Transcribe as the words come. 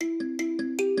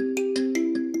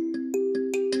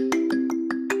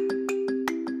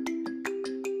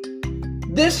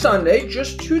This Sunday,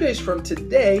 just 2 days from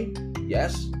today,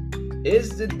 yes,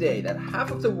 is the day that half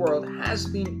of the world has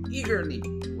been eagerly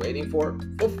waiting for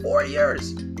 4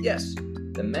 years. Yes,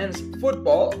 the men's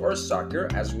football, or soccer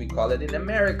as we call it in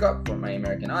America, for my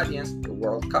American audience, the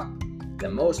World Cup. The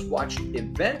most watched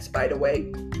event, by the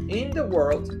way, in the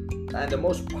world, and the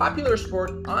most popular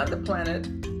sport on the planet,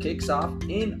 kicks off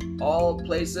in all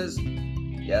places.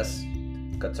 Yes,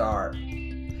 Qatar.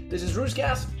 This is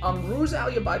Ruscast. I'm Ruz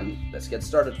Aliabadi. Let's get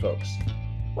started, folks.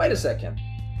 Wait a second.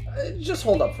 Just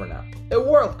hold up for now. A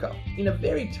World Cup in a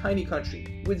very tiny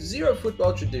country with zero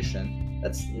football tradition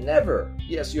that's never,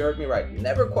 yes, you heard me right,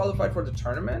 never qualified for the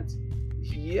tournament?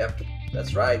 Yep,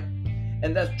 that's right.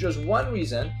 And that's just one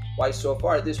reason why so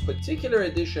far this particular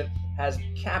edition has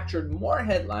captured more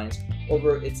headlines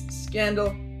over its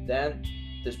scandal than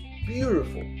this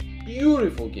beautiful,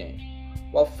 beautiful game.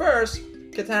 Well, first,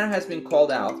 Qatar has been called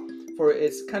out for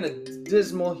its kind of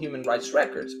dismal human rights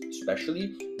records,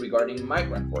 especially regarding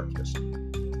migrant workers.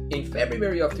 In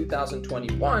February of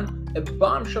 2021, a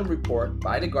bombshell report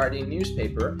by the Guardian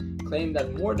newspaper claimed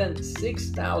that more than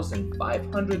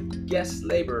 6,500 guest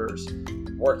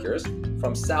workers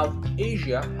from South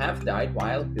Asia have died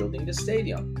while building the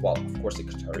stadium. Well, of course, the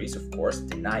Qataris,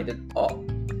 denied it all.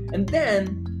 And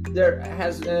then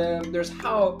there's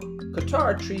how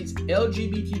Qatar treats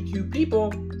LGBTQ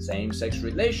people, same-sex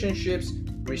relationships,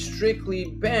 strictly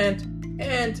banned,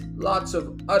 and lots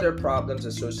of other problems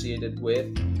associated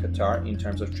with Qatar in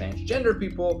terms of transgender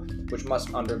people, which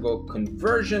must undergo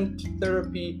conversion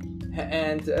therapy.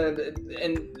 And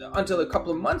until a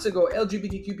couple of months ago,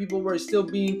 LGBTQ people were still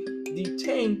being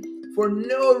detained for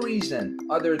no reason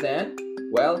other than,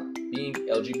 well, being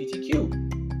LGBTQ.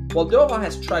 Well, Doha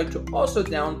has tried to also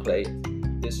downplay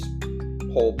this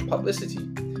whole publicity,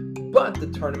 but the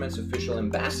tournament's official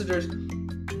ambassadors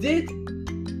did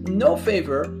no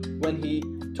favor when he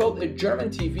told a German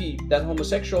TV that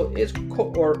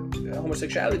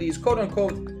homosexuality is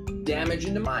quote-unquote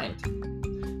damaging the mind.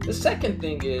 The second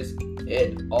thing is,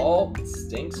 it all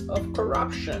stinks of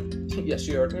corruption. Yes,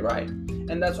 you heard me right.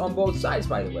 And that's on both sides,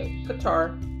 by the way,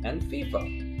 Qatar and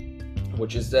FIFA,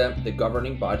 which is the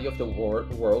governing body of the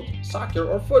world soccer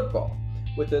or football,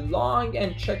 with a long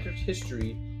and checkered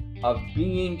history of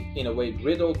being, in a way,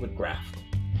 riddled with graft.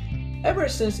 Ever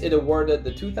since it awarded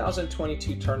the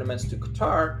 2022 tournaments to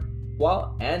Qatar,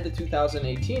 and the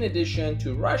 2018 edition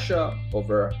to Russia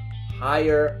over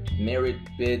higher merit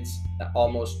bids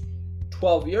almost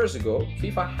 12 years ago,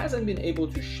 FIFA hasn't been able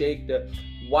to shake the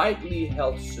widely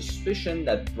held suspicion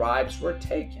that bribes were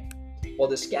taken. Well,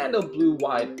 the scandal blew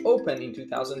wide open in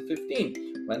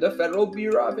 2015 when the Federal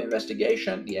Bureau of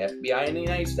Investigation, the FBI in the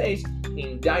United States,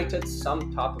 indicted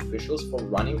some top officials for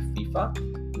running FIFA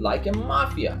like a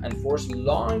mafia and forced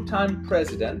longtime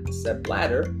president Sepp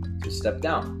Blatter to step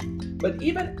down. But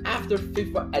even after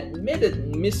FIFA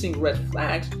admitted missing red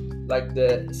flags like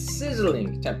the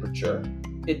sizzling temperature,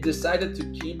 it decided to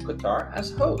keep Qatar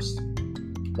as host.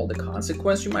 Well, the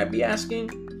consequence, you might be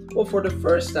asking? Well, for the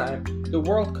first time, the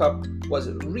World Cup was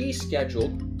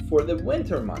rescheduled for the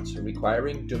winter months,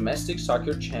 requiring domestic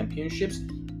soccer championships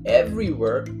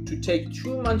everywhere to take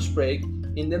 2 months break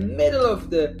in the middle of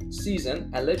the season,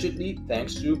 allegedly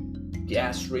thanks to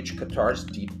gas-rich Qatar's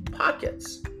deep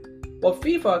pockets. Well,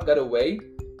 FIFA got away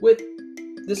with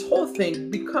this whole thing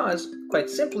because, quite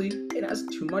simply, it has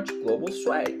too much global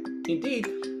sway. Indeed,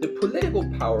 the political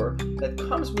power that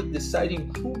comes with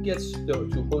deciding who gets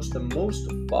to host the most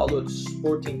followed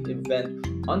sporting event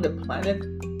on the planet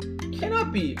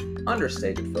cannot be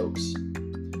understated, folks.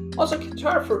 Also,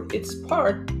 Qatar, for its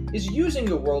part, is using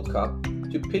the World Cup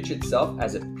to pitch itself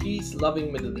as a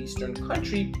peace-loving Middle Eastern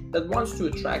country that wants to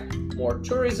attract more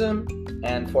tourism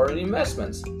and foreign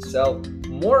investments, sell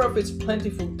more of its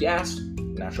plentiful gas,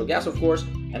 natural gas of course,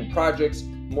 and projects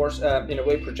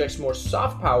projects more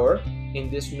soft power in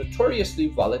this notoriously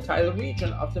volatile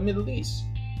region of the Middle East.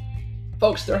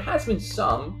 Folks, there has been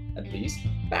some, at least,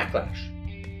 backlash.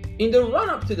 In the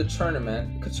run-up to the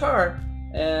tournament, Qatar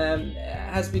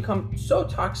has become so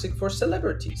toxic for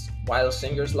celebrities, while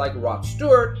singers like Rod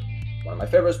Stewart, one of my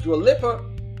favorites, Dua Lipa,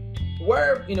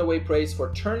 were in a way praised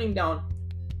for turning down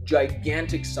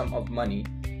gigantic sum of money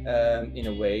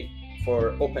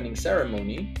for opening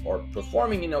ceremony or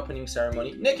performing in opening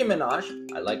ceremony. Nicki Minaj,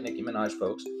 I like Nicki Minaj,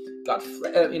 folks, got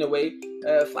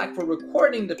flack for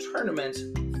recording the tournament's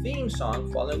theme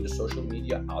song following the social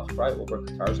media outcry over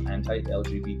Qatar's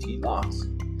anti-LGBT laws.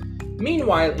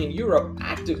 Meanwhile, in Europe,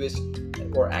 activist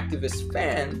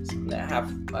fans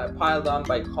have piled on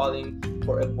by calling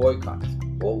for a boycott.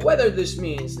 Well, whether this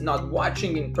means not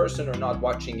watching in person or not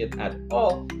watching it at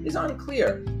all is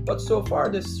unclear, but so far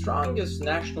the strongest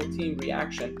national team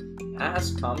reaction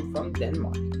has come from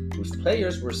Denmark, whose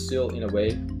players were still in a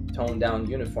way toned down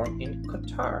uniform in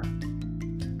Qatar.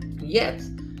 Yet,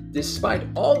 despite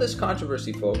all this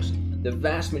controversy, folks, the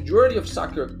vast majority of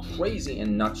soccer crazy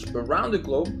and nuts around the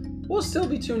globe will still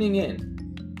be tuning in.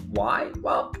 Why?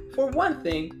 Well, for one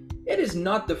thing, it is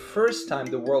not the first time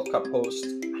the World Cup host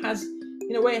has,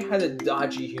 in a way, had a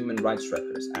dodgy human rights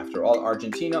record. After all,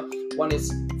 Argentina won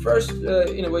its first,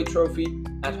 trophy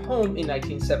at home in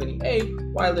 1978,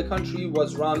 while the country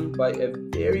was run by a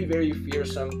very, very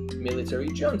fearsome military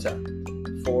junta.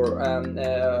 For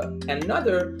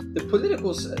another, the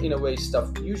political,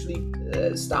 stuff usually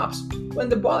stops when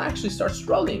the ball actually starts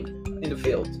rolling in the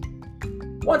field.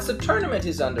 Once the tournament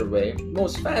is underway,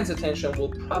 most fans' attention will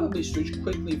probably switch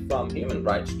quickly from human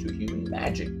rights to human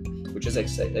magic, which is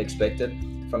expected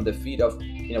from the feat of,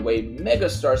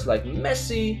 megastars like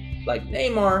Messi, like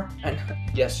Neymar, and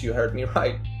yes, you heard me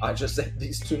right, I just said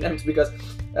these two names because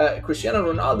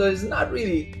Cristiano Ronaldo is not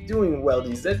really doing well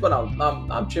these days, but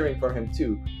I'm cheering for him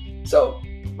too. So,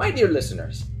 my dear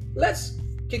listeners, let's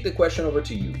kick the question over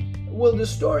to you. Will the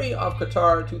story of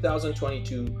Qatar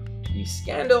 2022 be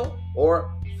scandal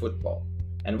or football?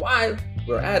 And while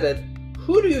we're at it,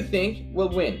 who do you think will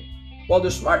win? Well,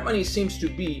 the smart money seems to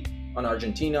be on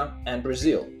Argentina and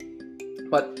Brazil,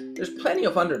 but there's plenty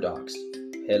of underdogs.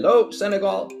 Hello,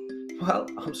 Senegal. Well,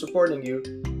 I'm supporting you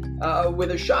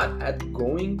with a shot at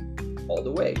going all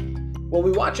the way. We'll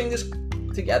be watching this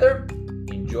together.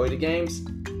 Enjoy the games.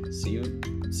 See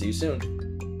you soon.